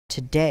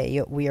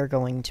today we are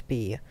going to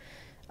be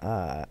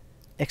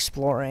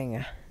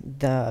exploring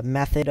the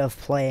method of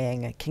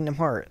playing Kingdom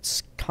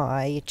Hearts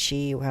Kai,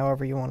 Chi,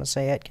 however you want to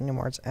say it, Kingdom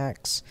Hearts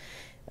X.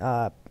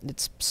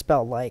 It's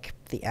spelled like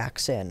the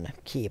X in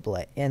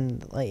Keyblade, in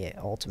the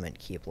Ultimate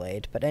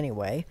Keyblade, but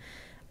anyway,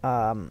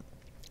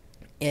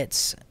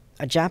 it's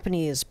a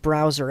Japanese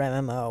browser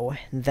MMO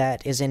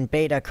that is in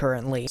beta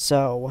currently.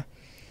 So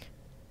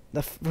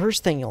the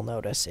first thing you'll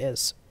notice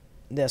is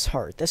this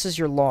heart. This is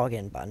your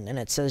login button, and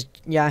it says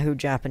Yahoo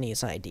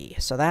Japanese ID.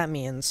 So that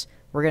means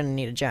we're going to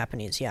need a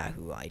Japanese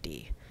Yahoo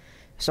ID.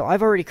 So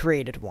I've already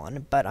created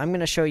one, but I'm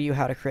going to show you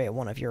how to create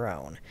one of your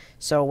own.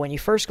 So when you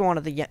first go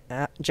onto the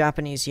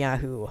Japanese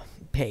Yahoo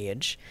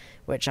page,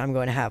 which I'm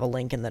going to have a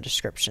link in the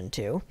description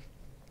to,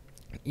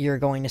 you're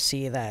going to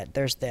see that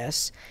there's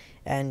this,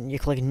 and you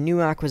click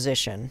New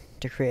Acquisition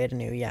to create a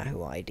new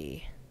Yahoo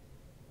ID.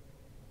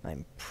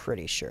 I'm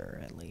pretty sure,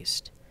 at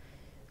least.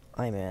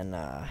 I'm in,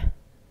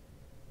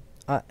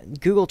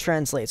 Google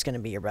Translate's going to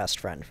be your best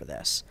friend for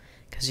this,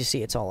 because you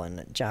see it's all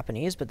in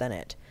Japanese, but then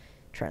it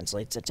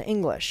translates it to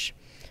English.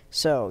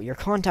 So your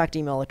contact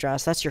email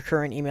address, that's your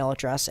current email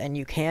address, and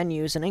you can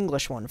use an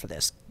English one for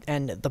this.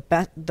 And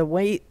the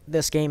way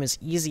this game is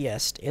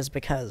easiest is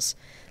because,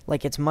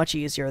 like, it's much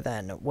easier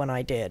than when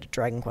I did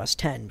Dragon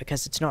Quest X,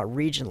 because it's not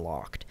region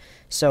locked.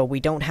 So we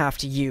don't have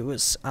to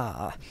use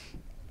a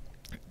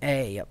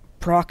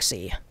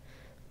proxy.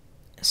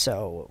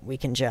 So we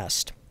can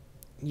just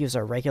use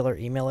our regular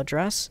email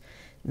address.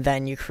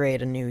 Then you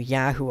create a new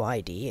Yahoo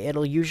ID.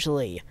 It'll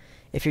usually,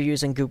 if you're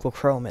using Google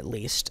Chrome at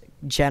least,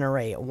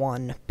 generate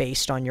one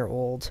based on your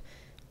old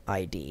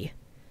ID.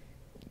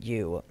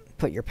 You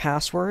put your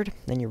password,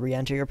 then you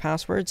re-enter your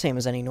password, same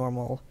as any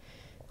normal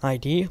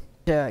ID.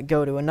 To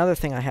go to another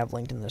thing I have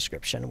linked in the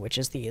description, which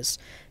is these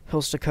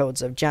postal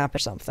codes of Jap or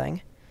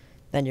something.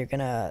 Then you're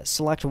gonna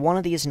select one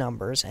of these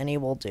numbers, and it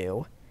will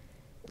do,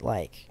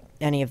 like,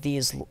 any of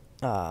these,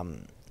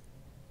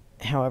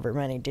 however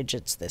many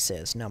digits this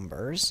is,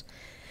 numbers.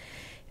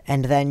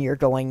 And then you're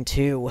going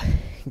to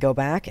go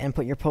back and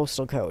put your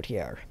postal code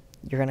here.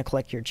 You're going to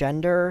click your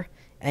gender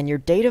and your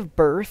date of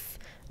birth.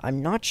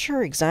 I'm not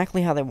sure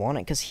exactly how they want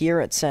it, because here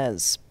it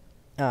says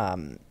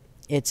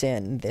it's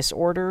in this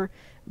order,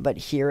 but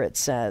here it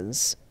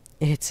says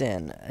it's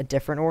in a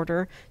different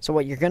order. So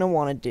what you're going to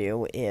want to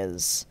do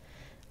is,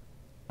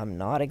 I'm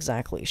not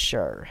exactly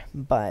sure,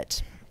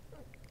 but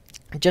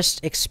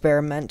just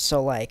experiment.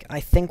 So, like, I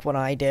think what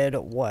I did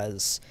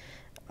was,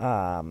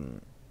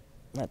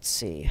 let's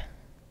see,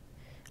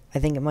 I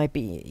think it might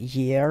be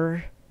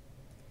year,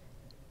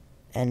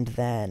 and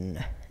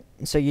then,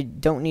 so you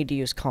don't need to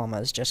use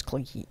commas, just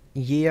click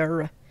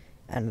year,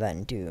 and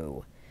then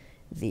do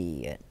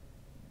the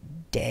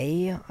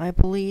day, I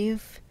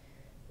believe.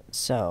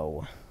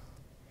 So,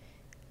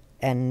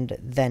 and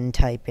then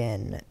type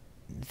in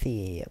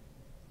the,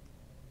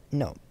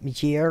 no,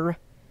 year,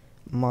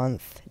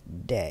 month,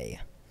 day.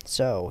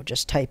 So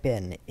just type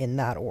in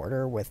that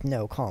order with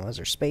no commas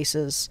or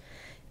spaces.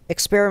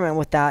 Experiment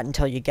with that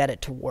until you get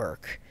it to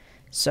work.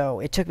 So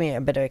it took me a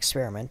bit of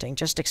experimenting.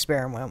 Just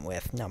experiment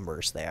with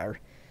numbers there.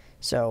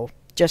 So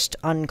just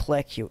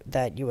unclick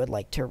that you would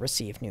like to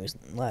receive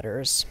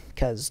newsletters,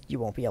 because you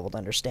won't be able to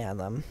understand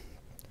them,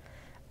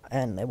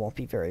 and they won't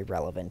be very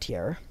relevant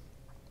here.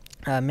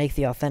 Make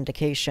the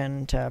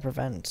authentication to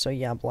prevent, so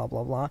yeah, blah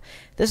blah blah.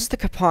 This is the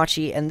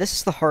Kapachi, and this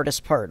is the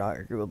hardest part,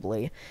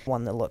 arguably.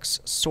 One that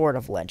looks sort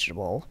of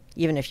legible,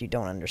 even if you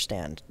don't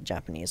understand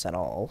Japanese at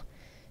all.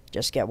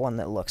 Just get one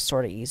that looks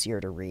sort of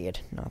easier to read,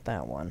 not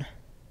that one.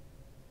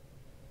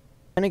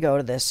 I'm going to go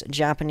to this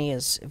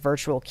Japanese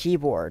virtual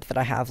keyboard that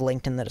I have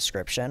linked in the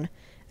description,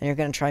 and you're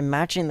going to try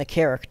matching the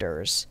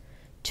characters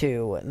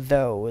to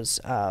those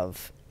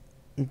of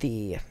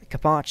the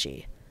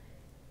Kapachi.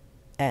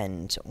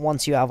 And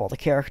once you have all the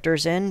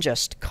characters in,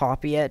 just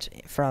copy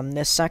it from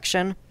this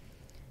section,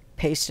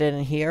 paste it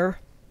in here,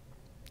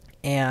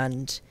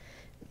 and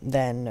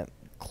then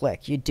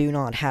click. You do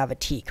not have a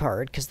T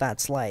card, because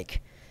that's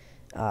like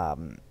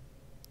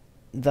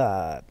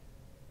the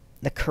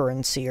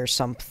currency or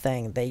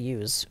something they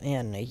use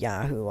in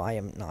Yahoo. I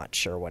am not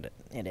sure what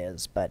it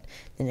is, but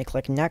then you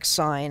click next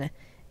sign,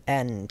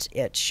 and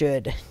it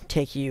should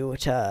take you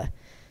to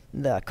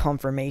the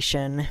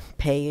confirmation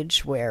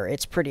page, where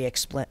it's pretty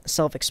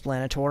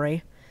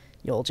self-explanatory.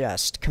 You'll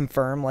just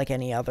confirm like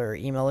any other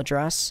email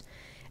address,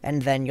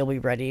 and then you'll be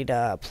ready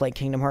to play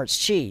Kingdom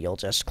Hearts Chi. You'll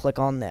just click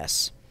on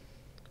this.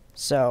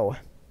 So,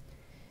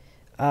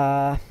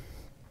 yeah,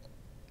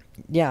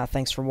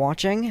 thanks for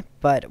watching,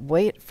 but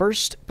wait,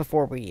 first,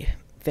 before we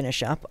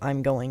finish up,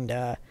 I'm going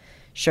to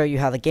show you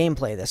how the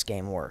gameplay of this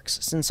game works.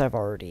 Since I've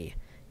already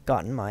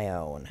gotten my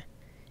own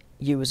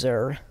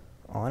user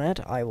on it,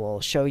 I will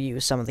show you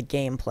some of the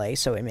gameplay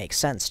so it makes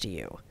sense to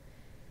you.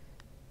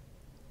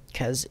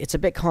 Because it's a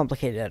bit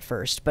complicated at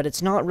first, but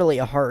it's not really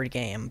a hard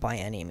game by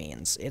any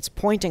means. It's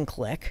point and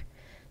click,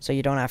 so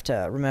you don't have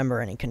to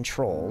remember any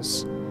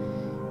controls.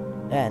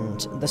 And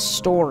the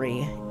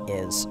story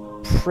is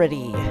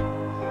pretty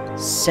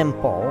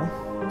simple.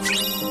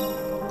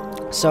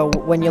 So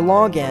when you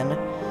log in,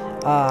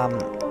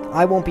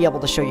 I won't be able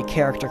to show you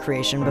character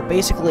creation, but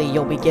basically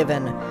you'll be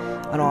given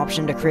an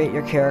option to create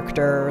your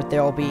character,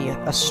 there'll be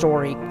a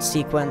story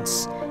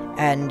sequence,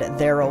 and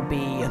there'll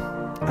be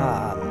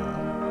a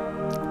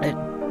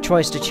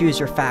choice to choose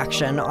your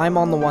faction. I'm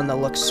on the one that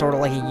looks sort of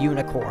like a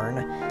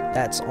unicorn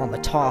that's on the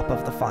top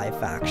of the 5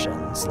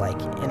 factions, like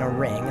in a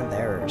ring.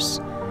 There's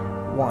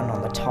one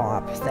on the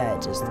top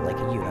that is like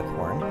a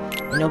unicorn.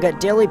 And you'll get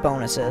daily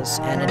bonuses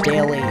and a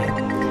daily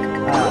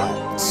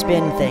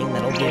spin thing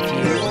that'll give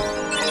you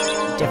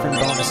different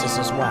bonuses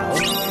as well.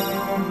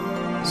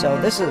 So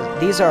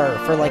these are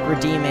for like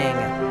redeeming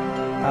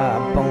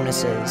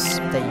bonuses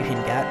that you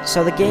can get.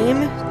 So the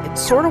game, it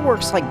sort of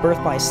works like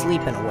Birth by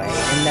Sleep in a way,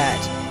 in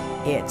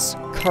that it's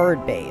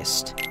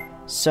card-based.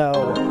 So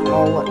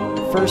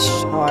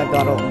I've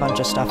got a bunch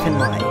of stuff in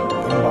my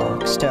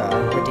inbox to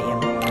redeem.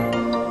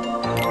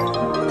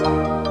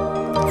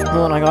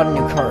 Well, and I got a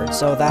new card,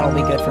 so that'll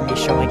be good for me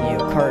showing you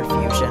card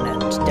fusion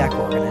and deck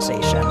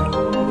organization.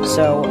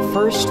 So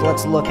first,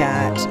 let's look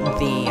at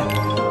the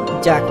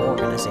deck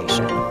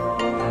organization.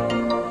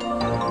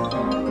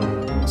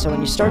 So when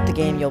you start the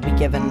game, you'll be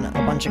given a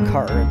bunch of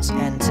cards,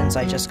 and since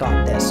I just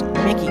got this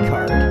Mickey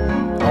card,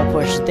 I'll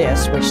push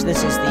this, which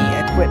this is the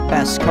Equip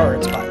Best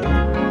Cards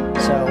button.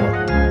 So,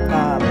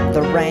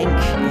 the rank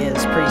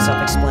is pretty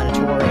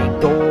self-explanatory.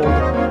 Gold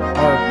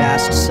are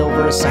best,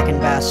 silver is second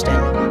best, and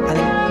I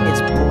think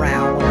it's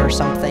brown or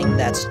something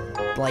that's,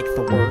 like,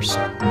 the worst.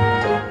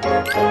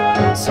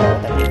 So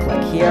then we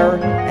click here,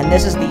 and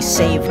this is the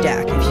save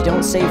deck. If you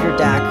don't save your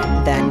deck,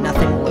 then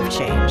nothing will have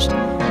changed.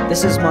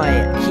 This is my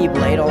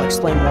Keyblade. I'll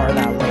explain more of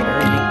that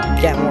later.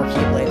 You get more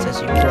Keyblades as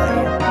you play.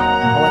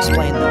 I'll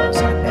explain those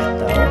in a bit,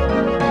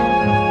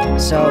 though.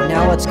 So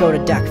now let's go to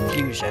Deck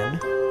Fusion.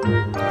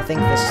 I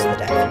think this is the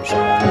Deck Fusion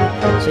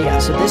one. So yeah,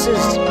 so this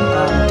is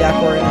Deck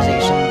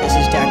Organization, this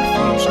is Deck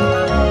Fusion.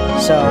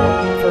 So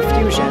for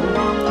Fusion,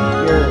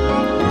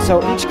 so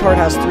each card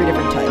has 3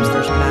 different types.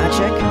 There's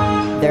Magic,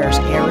 there's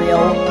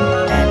Aerial,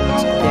 and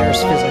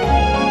there's Physical.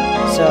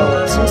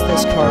 So since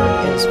this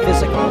card is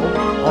Physical,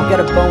 I'll get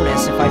a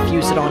bonus if I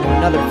fuse it onto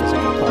another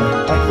physical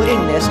card. By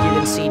clicking this, you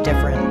can see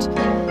different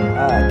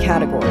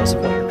categories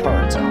of what your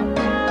cards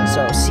are.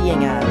 So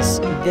seeing as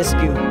this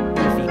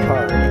goofy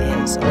card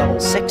is a level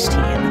 16,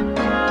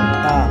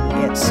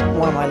 it's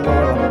one of my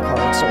lower level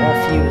cards, so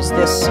I'll fuse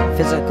this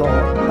physical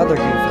other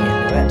goofy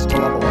into it to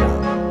level it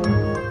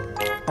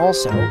up.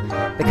 Also,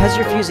 because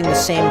you're fusing the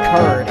same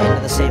card into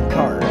the same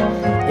card,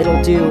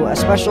 it'll do a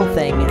special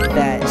thing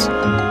that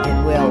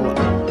it will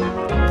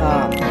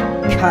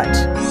cut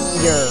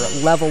your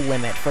level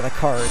limit for the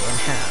card in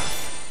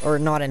half. Or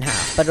not in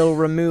half, but it'll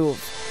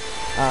remove,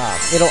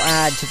 it'll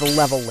add to the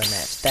level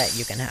limit that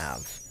you can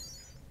have.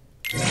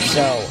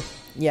 So,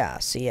 yeah,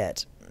 see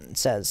it. It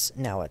says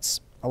now it's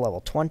a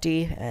level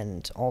 20,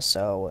 and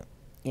also,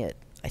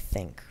 I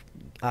think,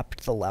 up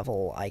the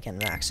level I can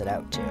max it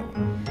out to.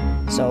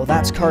 So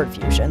that's card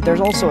fusion.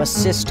 There's also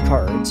assist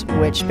cards,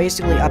 which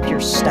basically up your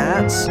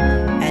stats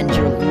and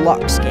your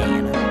Lux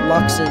gain.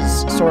 Lux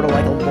is sort of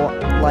like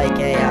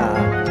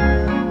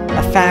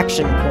a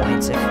faction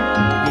points, if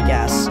you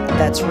guess,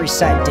 that's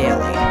reset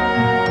daily.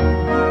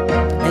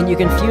 And you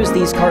can fuse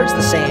these cards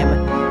the same,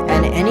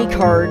 and any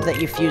card that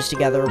you fuse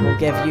together will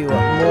give you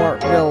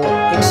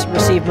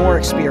receive more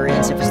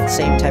experience if it's the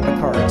same type of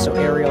card. So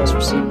Aerials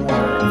receive more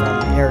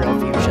from Aerial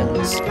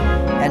fusions,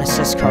 and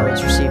assist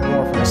cards receive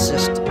more from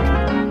assist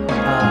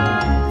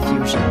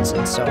fusions,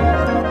 and so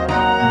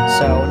on.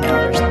 So now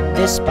there's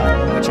this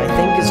button, which I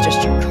think is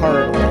just your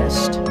card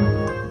list.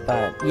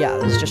 But yeah,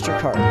 this is just your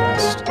card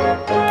list.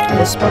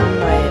 This button,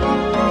 let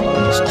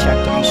me just check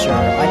to be sure.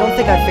 I don't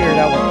think I figured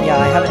out what,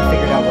 I haven't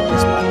figured out what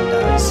this button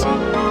does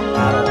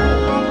at all.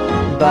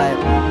 But,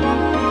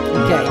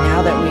 okay,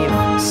 now that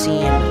we've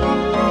seen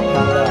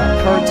how the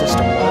card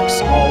system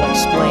works, I'll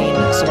explain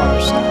some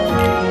other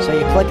stuff. So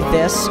you click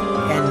this,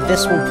 and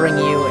this will bring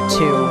you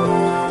to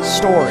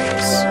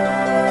stories.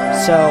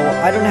 So,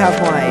 I don't have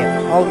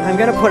I'm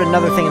gonna put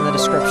another thing in the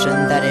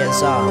description that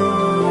is,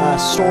 a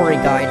story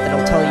guide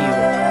that'll tell you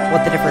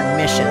what the different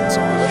missions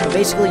are. But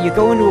basically, you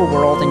go into a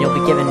world and you'll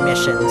be given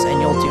missions, and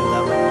you'll do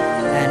them.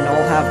 And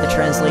I'll have the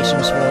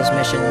translations for those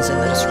missions in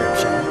the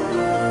description.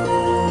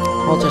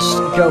 I'll just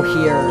go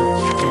here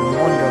in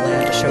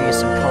Wonderland to show you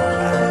some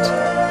combat.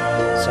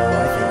 So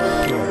I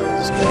think here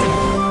is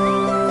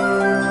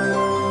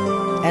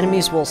good.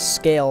 Enemies will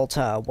scale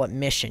to what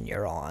mission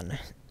you're on.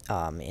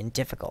 In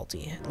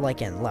difficulty,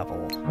 like in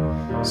level.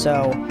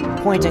 So,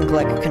 point and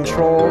click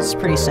controls,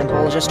 pretty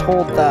simple. Just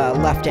hold the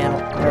left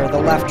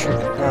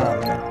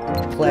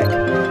click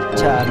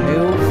to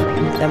move.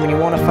 Then when you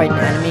want to fight an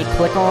enemy,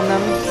 click on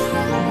them.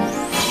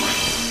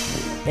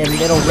 And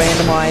it'll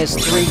randomize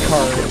 3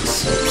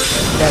 cards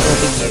that will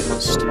be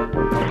used.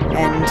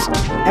 And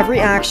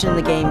every action in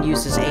the game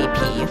uses AP,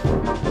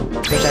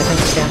 which I think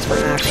stands for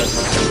action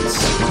points.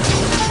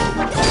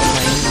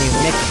 My new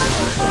Mickey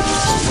card.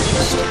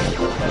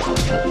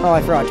 Oh,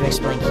 I forgot to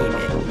explain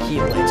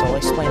Keyblades. I'll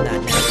explain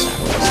that next.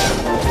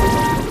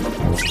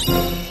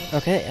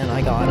 Okay, and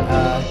I got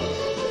a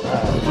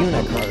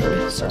Una card.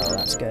 So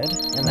that's good.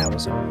 And that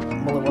was,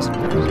 well, it wasn't a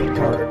very good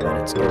card,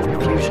 but it's good for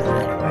fusion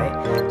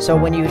anyway. So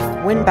when you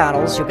win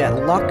battles, you'll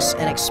get Lux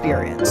and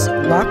Experience.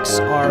 Lux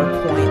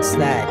are points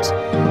that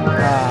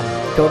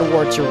go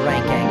towards your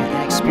ranking,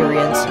 and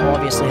Experience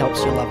obviously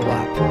helps you level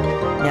up.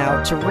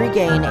 Now, to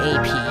regain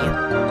AP,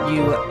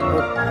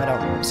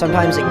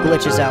 sometimes it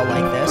glitches out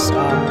like this.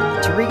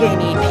 To regain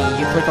AP,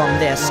 you click on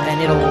this, and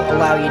it'll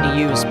allow you to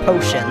use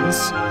potions.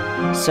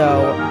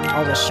 So,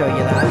 I'll just show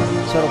you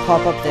that. So it'll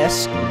pop up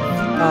this.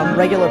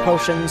 Regular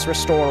potions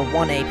restore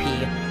 1 AP,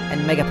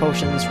 and Mega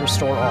Potions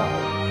restore all.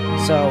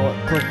 So,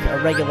 click a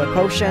regular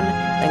potion,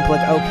 then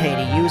click OK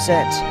to use it,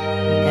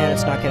 and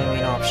it's not giving me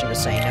an option to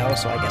say no,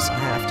 so I guess I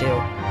have to.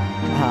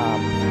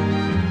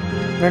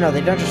 No,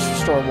 they don't just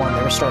restore 1,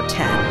 they restore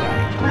 10,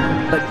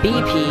 right? But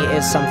BP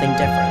is something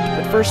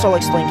different. But first I'll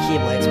explain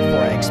Keyblades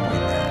before I explain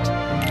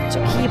that. So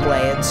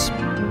Keyblades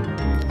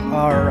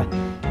are...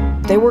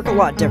 they work a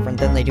lot different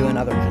than they do in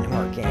other Kingdom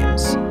Hearts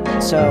games.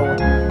 So,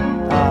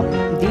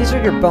 these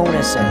are your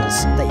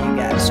bonuses that you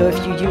get. So if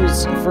you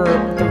use, for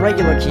the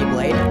regular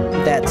Keyblade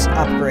that's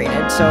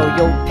upgraded, so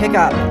you'll pick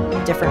up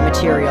different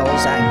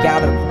materials at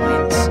gather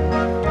points,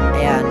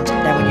 and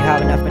then when you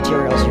have enough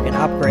materials, you can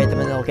upgrade them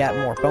and they'll get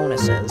more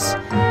bonuses.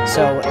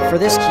 So for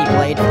this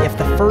Keyblade, if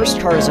the first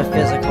card is a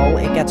physical,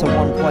 it gets a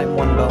 1.1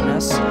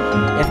 bonus.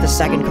 If the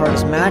second card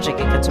is magic,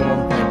 it gets a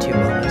 1.2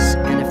 bonus.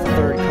 And if the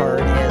third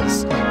card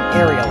is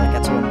aerial, it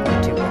gets a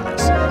 1.2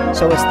 bonus.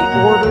 So it's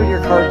the order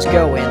your cards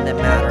go in that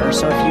matter.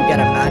 So if you get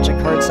a magic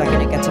card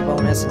second, it gets a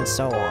bonus, and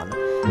so on.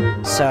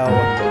 So,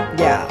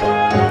 yeah,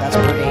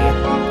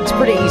 it's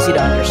pretty easy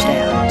to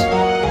understand.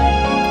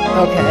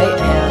 Okay,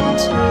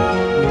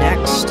 and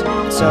next,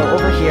 so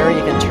over here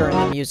you can turn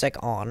the music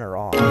on or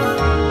off.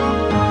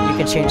 You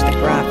can change the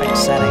graphics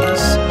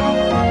settings,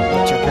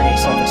 which are pretty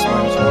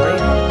self-explanatory.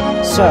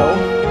 So,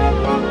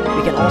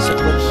 we can also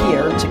click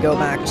here to go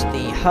back to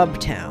the hub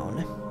town.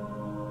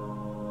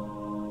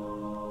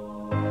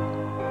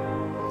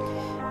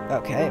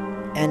 Okay,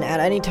 and at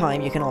any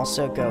time you can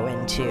also go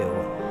into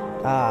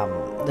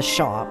the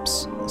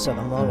shops, so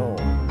the modal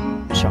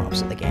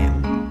shops of the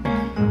game.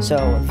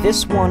 So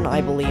this one,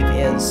 I believe,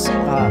 is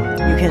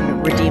you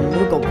can redeem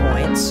Moogle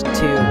points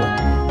to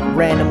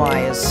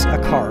randomize a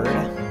card.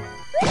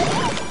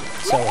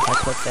 So if I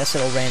click this,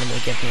 it'll randomly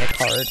give me a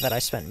card that I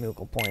spent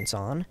Moogle points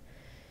on.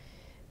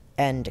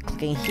 And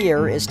clicking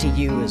here is to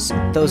use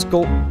those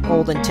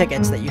golden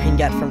tickets that you can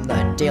get from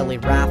the daily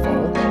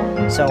raffle.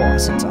 So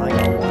since I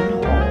got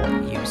one,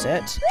 I'll use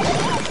it.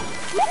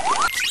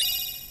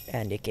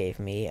 And it gave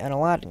me an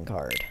Aladdin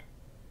card.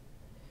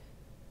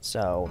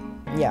 So,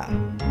 yeah.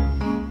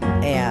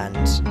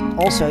 And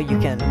also you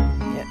can,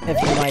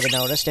 if you might have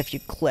noticed, if you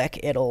click,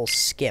 it'll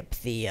skip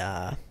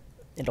the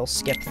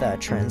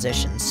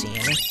transition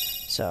scene.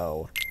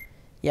 So,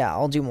 yeah,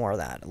 I'll do more of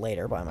that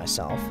later by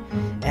myself.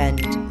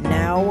 And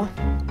now,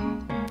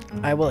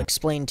 I will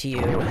explain to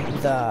you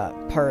the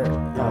part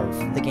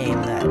of the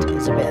game that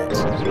is a bit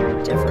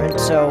different.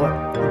 So,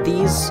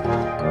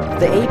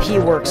 the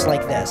AP works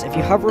like this. If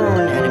you hover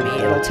over an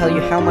enemy, it'll tell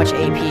you how much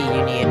AP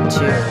you need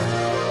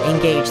to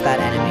engage that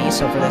enemy.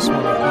 So for this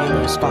one, you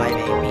lose 5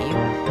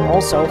 AP.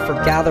 Also, for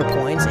gather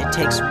points, it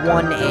takes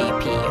 1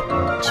 AP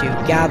to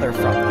gather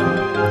from them.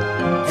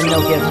 And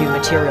they'll give you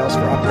materials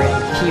for upgrading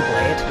the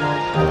Keyblade.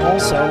 And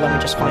also, let me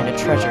just find a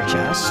treasure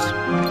chest.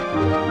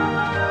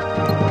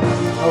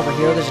 Over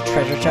here, there's a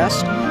treasure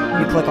chest.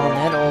 You click on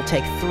that, it'll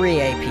take 3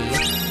 AP,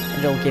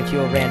 and it'll give you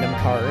a random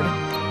card.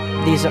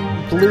 These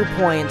blue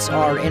points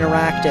are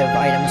interactive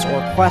items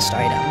or quest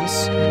items.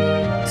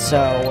 So,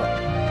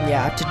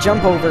 yeah, to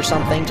jump over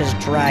something, just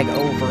drag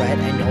over it,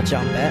 and you'll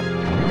jump it.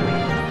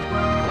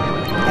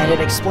 And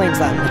it explains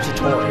that in the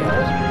tutorial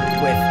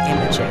with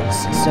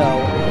images. So,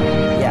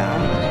 yeah.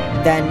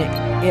 Then,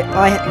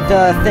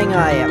 the thing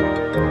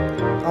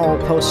I'll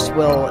post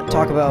will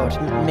talk about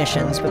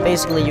missions, but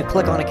basically you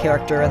click on a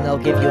character and they'll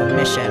give you a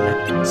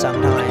mission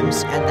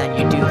sometimes, and then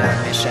you do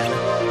that mission.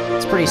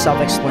 It's pretty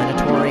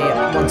self-explanatory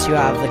once you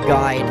have the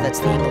guide that's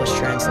the English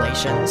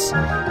translations.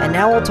 And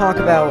now we'll talk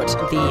about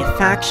the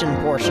faction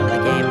portion of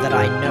the game that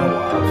I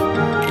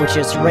know of, which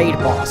is raid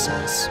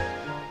bosses.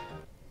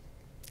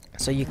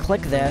 So you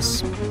click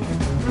this,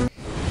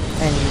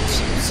 and you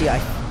see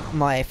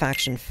my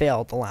faction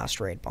failed the last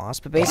raid boss,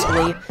 but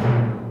basically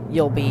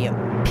you'll be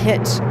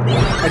pit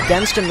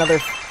against another...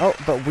 Oh,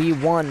 but we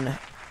won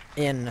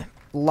in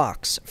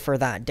Lux for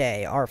that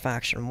day. Our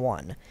faction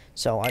won,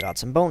 so I got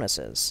some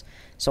bonuses.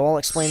 So I'll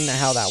explain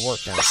how that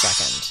worked in a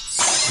second.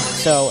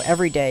 So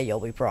every day you'll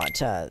be brought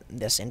to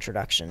this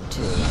introduction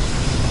to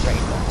raid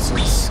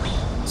bosses.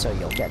 So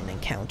you'll get an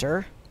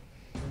encounter.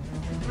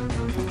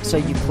 So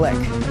you click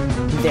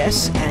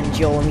this, and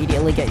you'll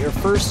immediately get your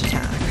first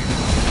attack,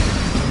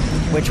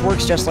 which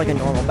works just like a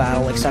normal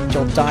battle, except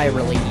you'll die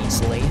really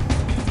easily.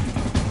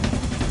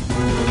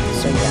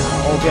 So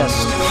yeah,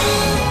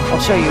 I'll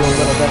show you a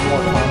little bit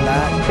more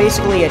combat.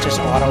 Basically, it just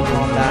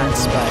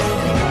auto-combats, but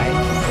anyway.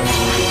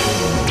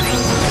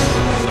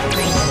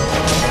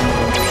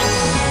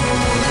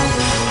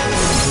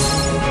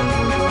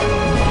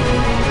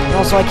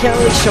 also, I can't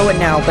really show it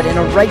now, but in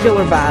a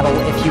regular battle,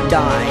 if you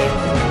die,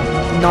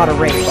 not a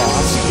raid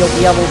boss, you'll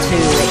be able to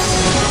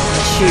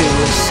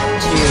choose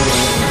to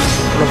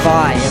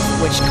revive,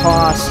 which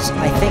costs,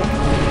 I think,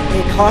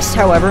 it costs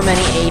however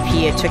many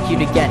AP it took you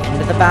to get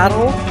into the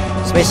battle.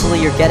 So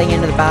basically, you're getting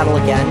into the battle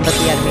again, but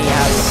the enemy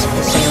has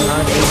the same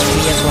amount of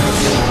HP as when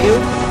it killed you.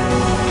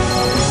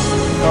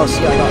 Oh,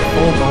 see, I got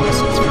full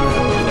bonuses for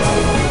that.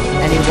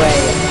 Anyway,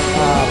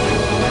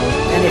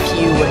 and if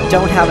you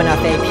don't have enough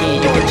AP,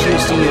 you can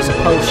choose to use a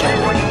potion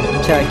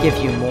to give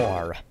you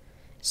more.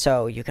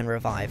 So you can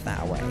revive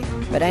that way.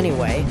 But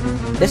anyway,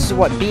 this is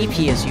what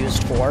BP is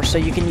used for, so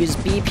you can use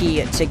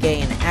BP to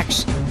gain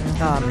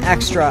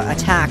extra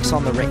attacks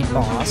on the raid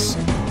boss.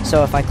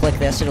 So if I click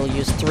this, it'll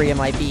use 3 of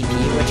my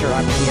BP, which are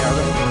up here,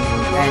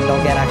 and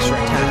I'll get extra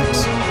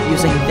attacks.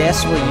 Using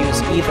this, we'll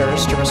use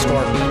ethers to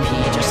restore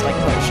BP, just like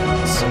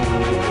potions.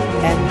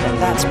 And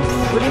that's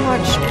pretty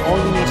much all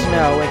you need to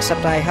know,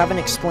 except I haven't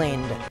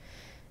explained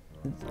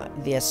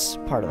this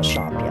part of the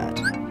shop yet.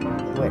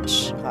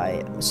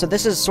 So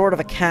this is sort of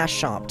a cash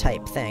shop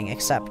type thing,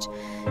 except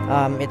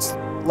it's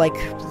like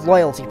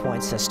loyalty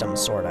point system,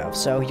 sort of.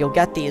 So you'll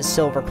get these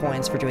silver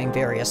coins for doing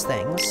various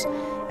things,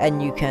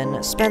 and you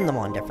can spend them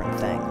on different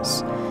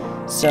things.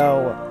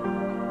 So,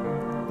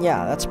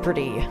 yeah, it's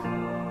pretty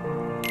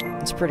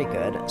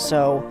good.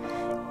 So,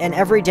 and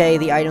every day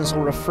the items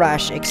will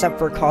refresh, except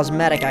for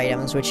cosmetic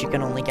items, which you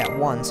can only get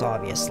once,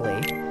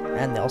 obviously,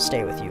 and they'll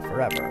stay with you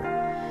forever.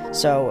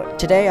 So,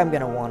 today I'm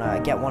going to want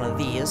to get one of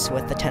these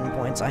with the 10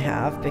 points I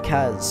have,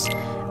 because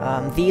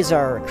these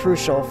are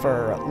crucial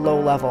for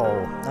low-level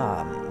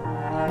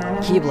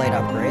Keyblade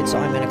upgrades, so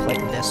I'm going to click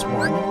this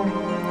one.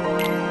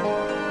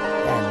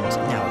 And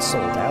now it's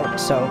sold out.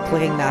 So,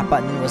 clicking that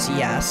button was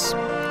yes.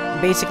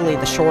 Basically,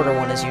 the shorter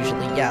one is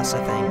usually yes,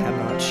 I think. I'm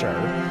not sure.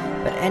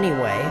 But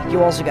anyway,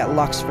 you also get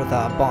Lux for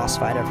the boss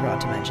fight. I forgot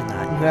to mention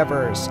that. And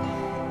whoever's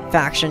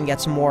faction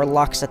gets more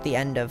Lux at the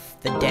end of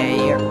the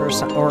day or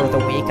the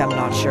week, I'm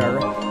not sure,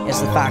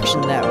 is the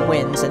faction that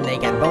wins and they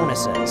get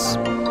bonuses.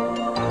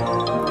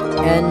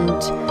 And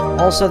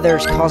also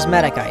there's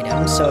cosmetic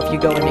items, so if you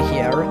go into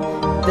here,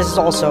 this is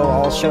also,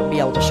 I'll be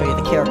able to show you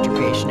the character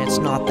creation, it's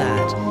not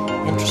that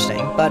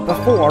interesting. But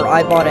before,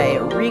 I bought a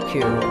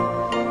Riku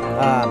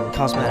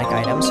cosmetic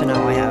item, so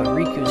now I have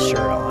Riku's shirt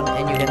on,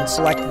 and you can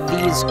select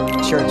these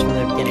shirts from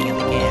the beginning of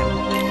the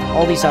game.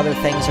 All these other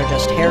things are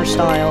just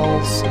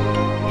hairstyles,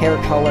 hair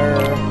color,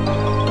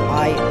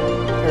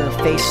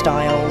 face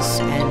styles,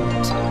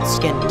 and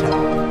skin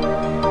tone.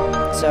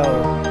 So,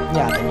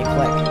 yeah, then you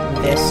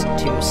click this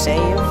to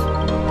save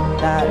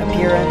that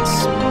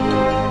appearance.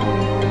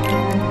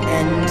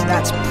 And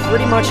that's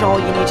pretty much all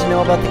you need to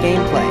know about the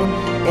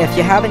gameplay. If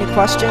you have any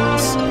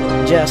questions,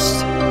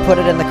 just put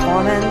it in the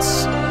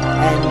comments,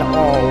 and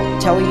I'll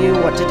tell you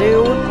what to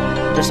do.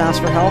 Just ask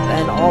for help,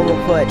 and I will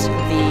put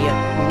the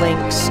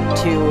links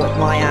to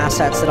my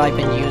assets that I've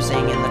been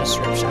using in the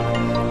description.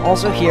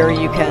 Also here,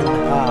 you can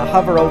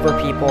hover over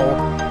people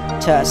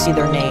to see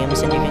their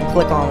names, and you can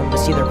click on them to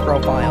see their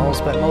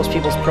profiles, but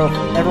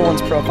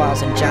everyone's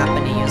profile's in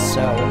Japanese,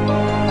 so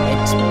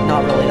it's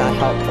not really that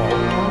helpful.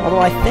 Although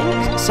I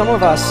think some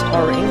of us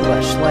are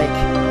English, like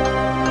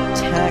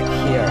Tech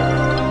here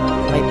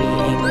might be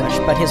English,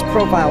 but his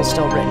profile's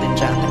still written in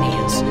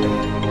Japanese.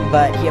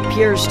 But he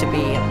appears to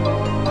be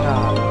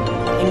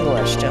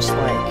English, just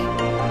like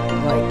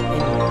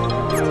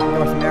in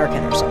North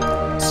American or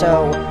something.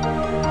 So,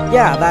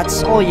 yeah,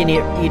 that's all you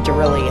need to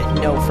really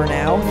know for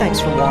now.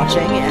 Thanks for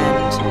watching,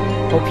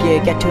 and hope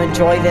you get to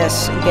enjoy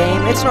this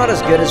game. It's not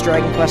as good as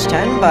Dragon Quest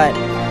X, but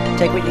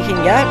take what you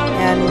can get,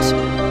 and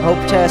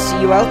hope to see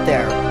you out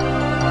there.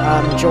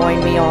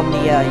 Join me on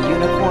the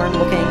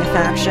unicorn-looking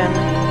faction,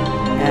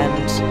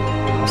 and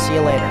I'll see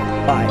you later.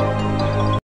 Bye.